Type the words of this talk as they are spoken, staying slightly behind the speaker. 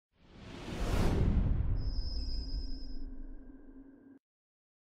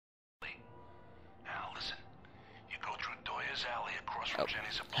Oh.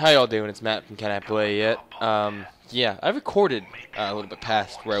 How y'all doing? It's Matt from Can I Play Yet? Yeah, I recorded a little bit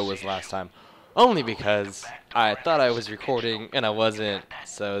past where I was last time. Only because I thought I was recording and I wasn't.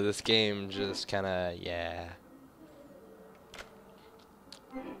 So this game just kinda, yeah.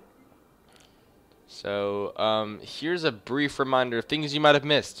 So, here's a brief reminder of things you might have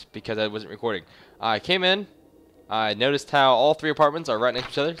missed because I wasn't recording. I came in, I noticed how all three apartments are right next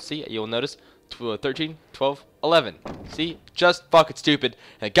to each other. See, you'll notice 13, 12, 11. See, just fucking stupid.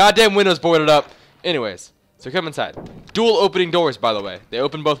 And the goddamn window's boarded up. Anyways, so come inside. Dual opening doors, by the way. They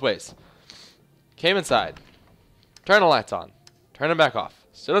open both ways. Came inside. Turn the lights on. Turn them back off.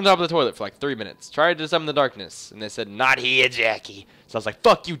 Stood on top of the toilet for like 3 minutes. Tried to summon the darkness. And they said, "Not here, Jackie." So I was like,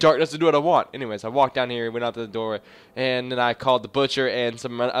 "Fuck you, darkness, to do what I want." Anyways, I walked down here, went out the door, and then I called the butcher and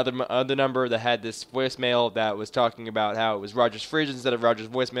some other number that had this voicemail that was talking about how it was Roger's fridge instead of Roger's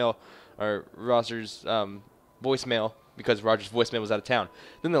voicemail, or Roger's voicemail, because Roger's voicemail was out of town.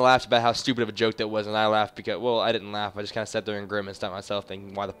 Then they laughed about how stupid of a joke that was, and I laughed because, well, I didn't laugh. I just kind of sat there and grimaced at myself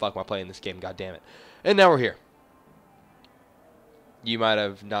thinking, why the fuck am I playing this game, God damn it. And now we're here. You might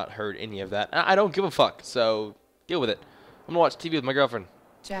have not heard any of that. I don't give a fuck, so deal with it. I'm gonna watch TV with my girlfriend.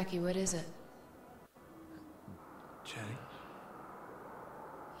 Jackie, what is it? Jay?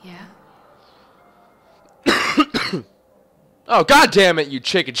 Yeah? Oh, god damn it, you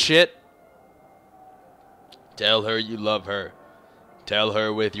chicken shit. Tell her you love her. Tell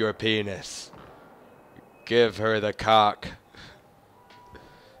her with your penis. Give her the cock.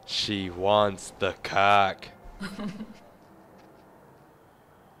 She wants the cock.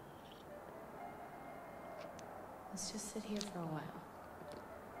 Let's just sit here for a while.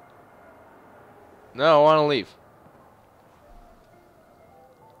 No, I want to leave.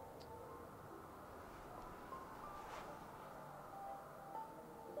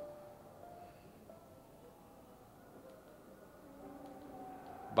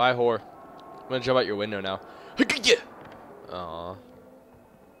 Bye, whore. I'm gonna jump out your window now. Aww.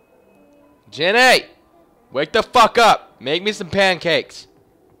 Jenny! Wake the fuck up! Make me some pancakes.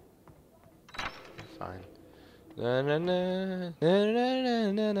 Fine. Na na na na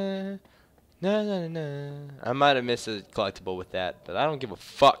na na na na na na. I might have missed a collectible with that, but I don't give a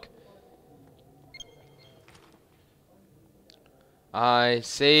fuck. I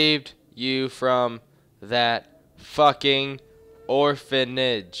saved you from that fucking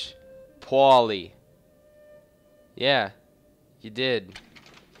orphanage, Paulie. Yeah, you did.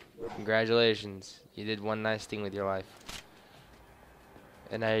 Congratulations. You did one nice thing with your life.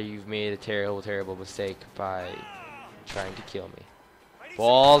 And now you've made a terrible, terrible mistake by trying to kill me.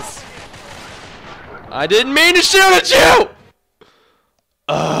 Balls. I didn't mean to shoot at you!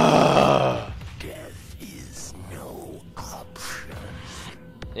 Death is no option.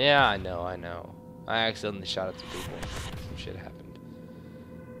 Yeah, I know. I accidentally shot at some people. Some shit happened.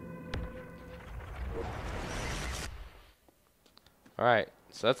 Alright,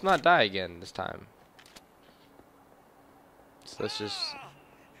 so let's not die again this time. So let's just...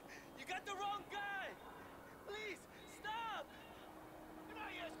 You got the wrong guy! Please, stop! Did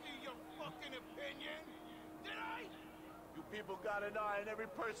I ask you your fucking opinion? Did I? You people got an eye on every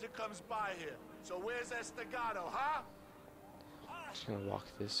person comes by here. So where's Estagato, huh? Just gonna walk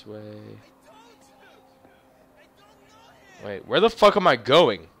this way. I told you! I don't know him! Wait, where the fuck am I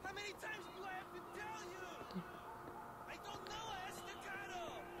going? How many times do I have to tell you? I don't know Estacado!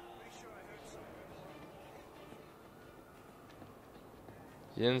 Pretty sure I heard something.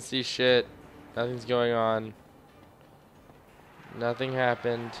 You didn't see shit. Nothing's going on. Nothing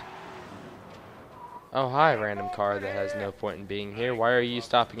happened. Oh, hi, random car that has no point in being here. Why are you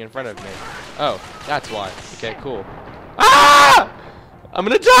stopping in front of me? Oh, that's why. Okay, cool. Ah! I'm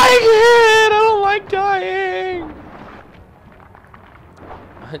gonna die again! I don't like dying!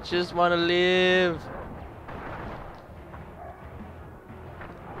 I just wanna live.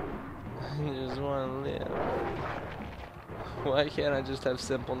 I just wanna live. Why can't I just have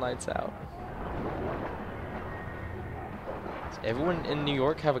simple nights out? Does everyone in New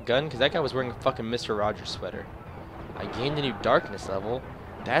York have a gun? Because that guy was wearing a fucking Mr. Rogers sweater. I gained a new darkness level.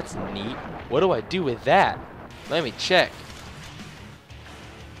 That's neat. What do I do with that? Let me check.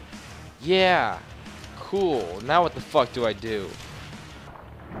 Yeah. Cool. Now what the fuck do I do?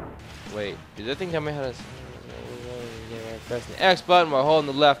 Wait. Did that thing tell me how to... Press the X button while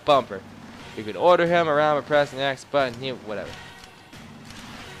holding the left bumper. You can order him around by pressing the X button. Whatever.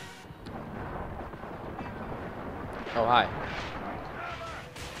 Oh, hi.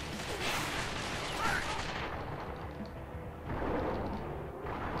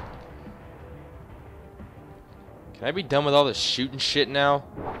 Can I be done with all this shooting shit now?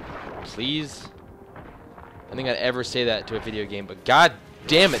 Please? I think I'd ever say that to a video game, but god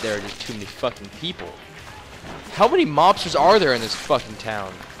damn it, there are just too many fucking people. How many mobsters are there in this fucking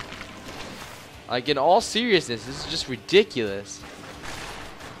town? Like, in all seriousness, this is just ridiculous.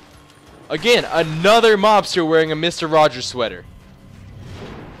 Again, another mobster wearing a Mr. Rogers sweater.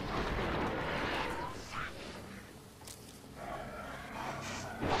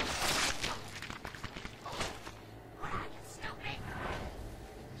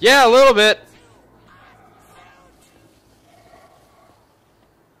 Yeah, a little bit.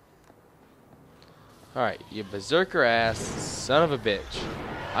 Alright, you berserker ass son of a bitch.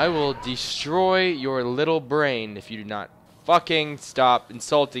 I will destroy your little brain if you do not fucking stop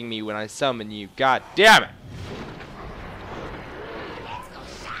insulting me when I summon you. God damn it!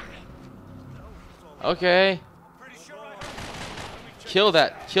 Okay. Kill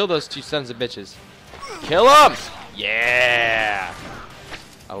that. Kill those two sons of bitches. Kill them! Yeah!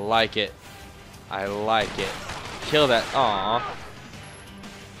 I like it. I like it. Kill that. Aww.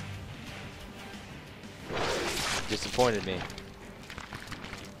 Disappointed me.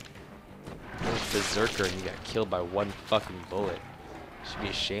 You're a berserker and you got killed by one fucking bullet. You should be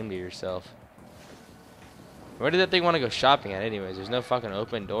ashamed of yourself. Where did that thing want to go shopping at anyways? There's no fucking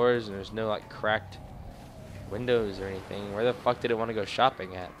open doors and there's no like cracked windows or anything. Where the fuck did it want to go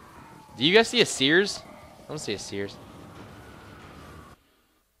shopping at? Do you guys see a Sears? I don't see a Sears.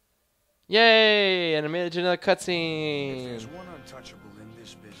 Yay! And I made it to another cutscene. There's one untouchable in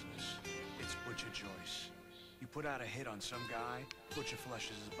this business. It's Butcher Joyce. You put out a hit on some guy, Butcher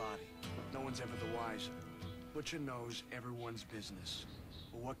flushes his body. No one's ever the wiser. Butcher knows everyone's business.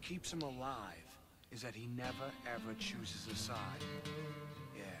 But what keeps him alive is that he never ever chooses a side.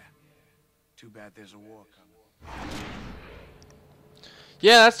 Yeah. Too bad there's a war coming.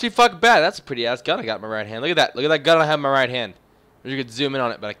 Yeah, that's too fucking bad. That's a pretty ass gun I got in my right hand. Look at that. Look at that gun I have in my right hand. I wish you could zoom in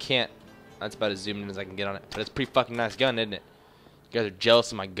on it, but I can't. That's about as zoomed in as I can get on it. But it's a pretty fucking nice gun, isn't it? You guys are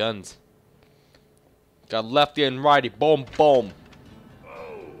jealous of my guns. Got lefty and righty. Boom, boom.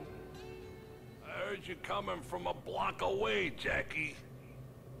 Oh. I heard you coming from a block away, Jackie.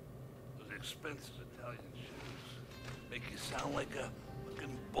 Those expensive Italian shoes make you sound like a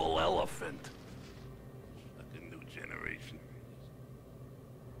fucking bull elephant. Like a new generation.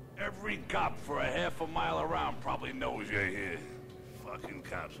 Every cop for a half a mile around probably knows you're here. Fucking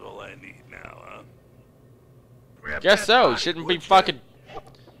cops, all I need now, huh? Grab Guess that so. body, Shouldn't be would ya? fucking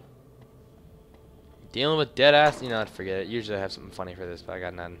dealing with dead ass. You know, I'd forget it. Usually I have something funny for this, but I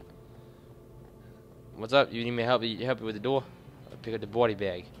got none. What's up? You need me to help you with the door? I'll pick up the body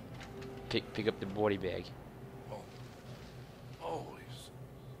bag. Pick up the body bag. Oh. Always.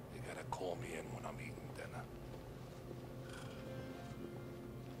 You gotta call me in when I'm eating dinner.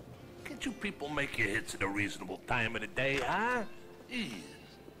 Can't you people make your hits at a reasonable time of the day, huh? Jeez.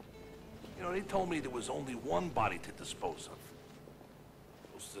 You know, they told me there was only one body to dispose of.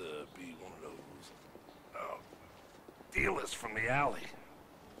 Supposed to be one of those dealers from the alley.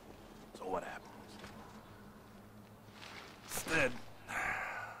 So what happens? Instead,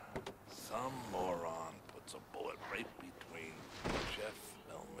 some moron puts a bullet right between Jeff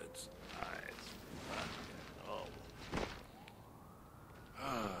Elmwood's eyes. Oh.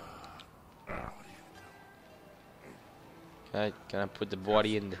 What are you gonna do? Can I put the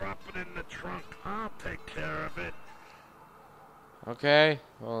body in the... Drop it in the trunk. I'll take care of it. Okay,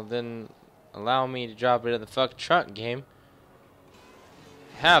 well then allow me to drop it in the fuck trunk, game.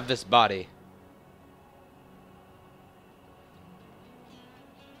 Have this body.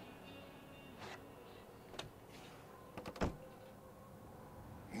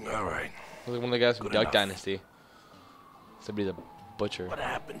 All right. Look at one of the guys from Good Duck enough. Dynasty. Somebody's a butcher. What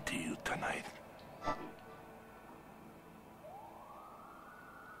happened to you tonight?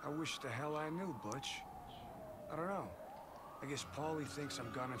 I wish the hell I knew, Butch. I don't know. I guess Paulie thinks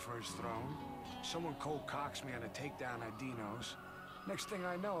I'm gunning for his throne. Someone cold cocks me on a takedown at Dino's. Next thing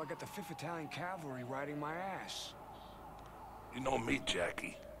I know, I got the 5th Italian Cavalry riding my ass. You know me,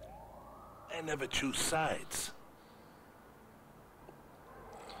 Jackie. I never choose sides.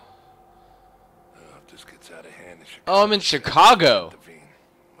 If this gets out of hand in Chicago... Oh, I'm in Chicago. intervene.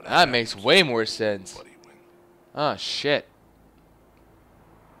 What That happens? makes way more sense. Buddy win. Oh, shit.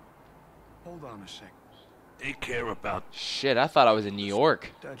 Hold on a sec. They care about Shit, I thought I was in New York.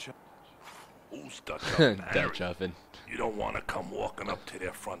 Dutch, who's Dutch oven, Harry. Dutch oven. You don't want to come walking up to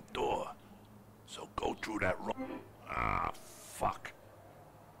their front door. So go through that room. Ah, fuck.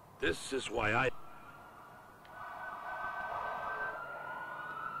 This is why I...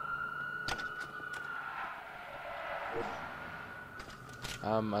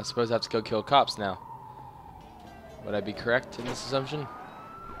 I suppose I have to go kill cops now. Would I be correct in this assumption?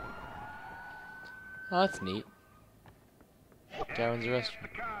 Oh, that's neat. Darren's arrested.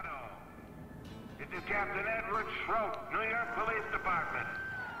 This is Captain Edward Schroep, New York Police Department.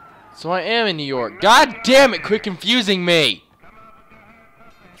 So I am in New York. God damn it, quit confusing me!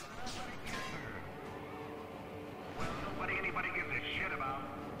 Anybody gives a shit about.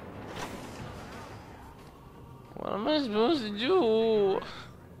 What am I supposed to do?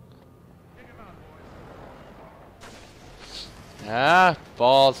 Ah,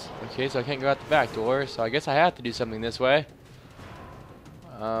 balls. Okay, so I can't go out the back door, so I guess I have to do something this way.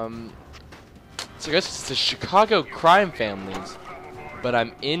 So I guess it's the Chicago crime families, but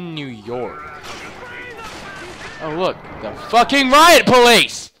I'm in New York. Oh look, the fucking riot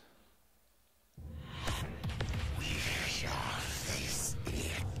police!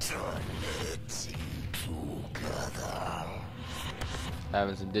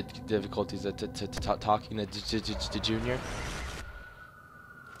 Having some difficulties talking to Junior.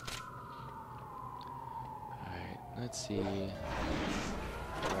 Alright, let's see what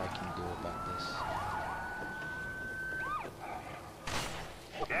I can do about this.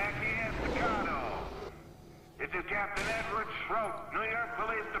 Jackie Estacado. This is Captain Edward Schroep, New York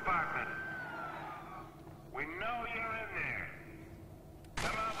Police Department. We know you're in there.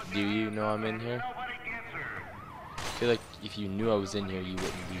 Come on with Do you know I'm in here? Nobody gets her. I feel like if you knew I was in here, you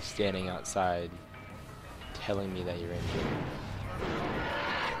wouldn't be standing outside telling me that you're in here.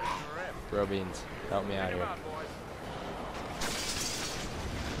 Bro Beans, help me out here.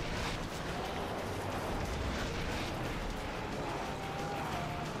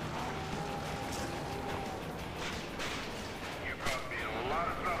 You caused me a lot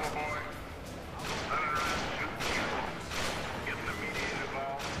of trouble, boy. Running around shooting people, getting the media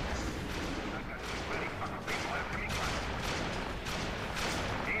involved. I got too many fucking people after me.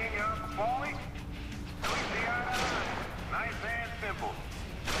 Seeing you, Uncle Paulie? We see eye to eye. Nice and simple.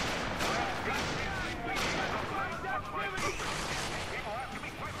 People after me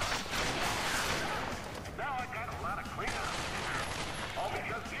quick. Now I got a lot of cleanup. All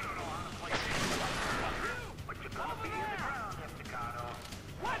because you don't know how to play this. But you're gonna be in the ground, Estacado.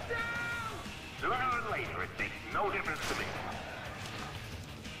 What now? Sooner or later, it makes no difference to me.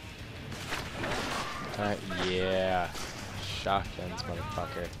 Yeah. Shotguns,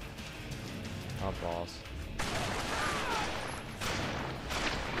 motherfucker. Oh, balls.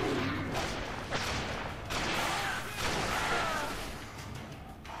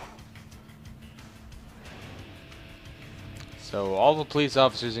 So, all the police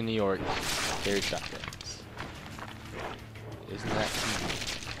officers in New York carry shotguns. Isn't that easy?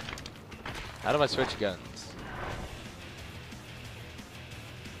 How do I switch guns?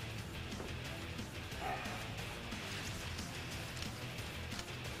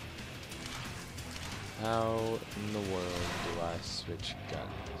 How in the world do I switch guns?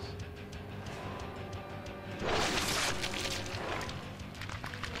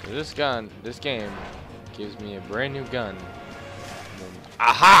 So this game gives me a brand new gun. And then,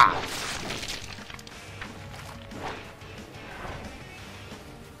 aha!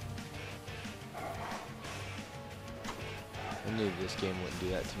 I knew this game wouldn't do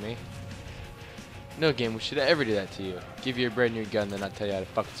that to me. No game should ever do that to you. Give you a brand new gun, then not tell you how to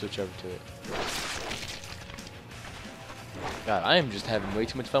fucking switch over to it. God, I am just having way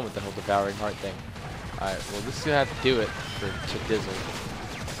too much fun with the whole devouring heart thing. Alright, well this is gonna have to do it for Dizzle.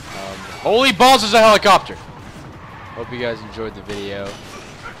 Holy balls, there's a helicopter! Hope you guys enjoyed the video.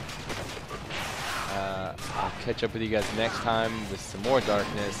 I'll catch up with you guys next time with some more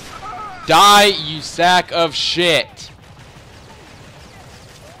darkness. Die, you sack of shit!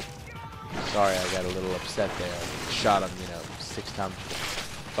 Sorry, I got a little upset there. I shot him, 6 times with a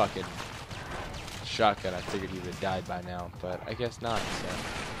fucking shotgun. I figured he would have died by now, but I guess not, so.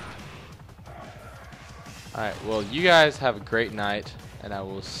 Alright, well, you guys have a great night, and I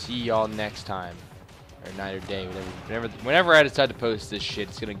will see y'all next time. Or night or day, whenever I decide to post this shit,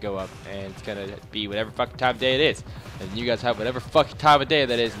 it's gonna go up, and it's gonna be whatever fucking time of day it is. And you guys have whatever fucking time of day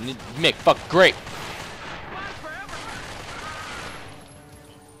that is, and you make fucking great.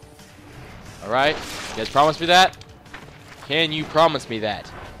 Alright? You guys promise me that? Can you promise me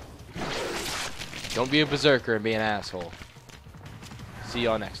that? Don't be a berserker and be an asshole. See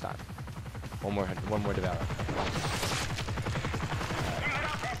y'all next time. One more devour.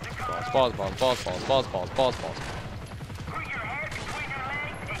 Balls.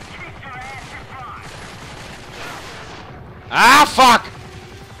 Ah, fuck!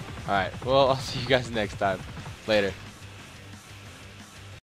 Alright, well, I'll see you guys next time. Later.